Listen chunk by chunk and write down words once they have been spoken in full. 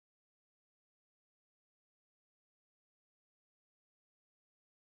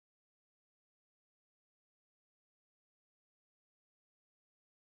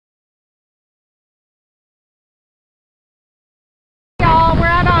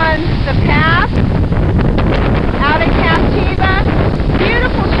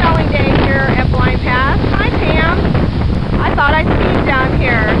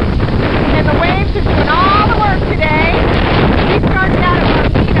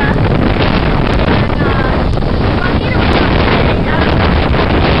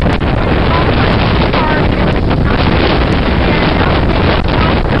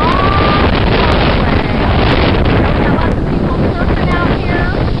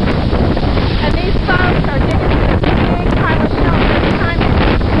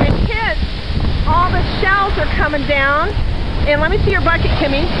And let me see your bucket,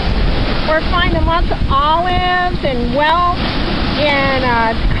 Kimmy. We're finding lots of olives and whelk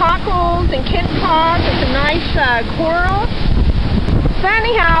and cockles and kincots and some nice coral. So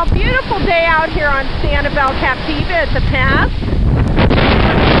anyhow, beautiful day out here on Sanibel Captiva at the pass.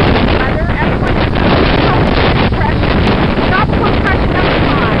 Tropical depression number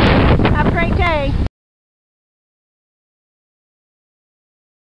 5. Have a great day.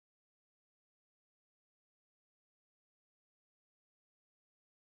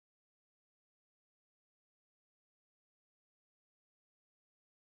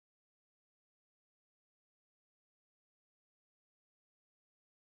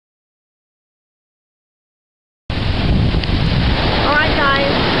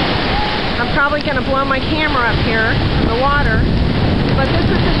 I'm probably going to blow my camera up here in the water, but this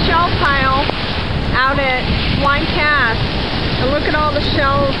is a shell pile out at Blind Pass, and look at all the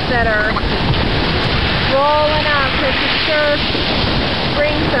shells that are rolling up as the surf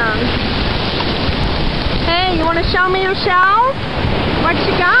brings them. Hey, you want to show me your shells? What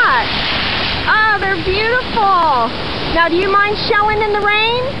you got? Oh, they're beautiful. Now, do you mind shelling in the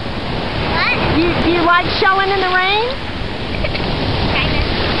rain? What? Do you like shelling in the rain?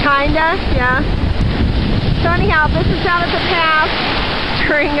 Kinda, yeah. So anyhow, this is out at the pass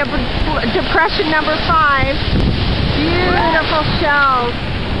during a depression number 5. Beautiful shells.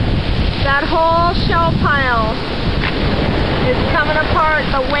 That whole shell pile is coming apart.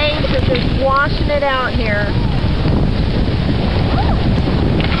 The waves are just washing it out.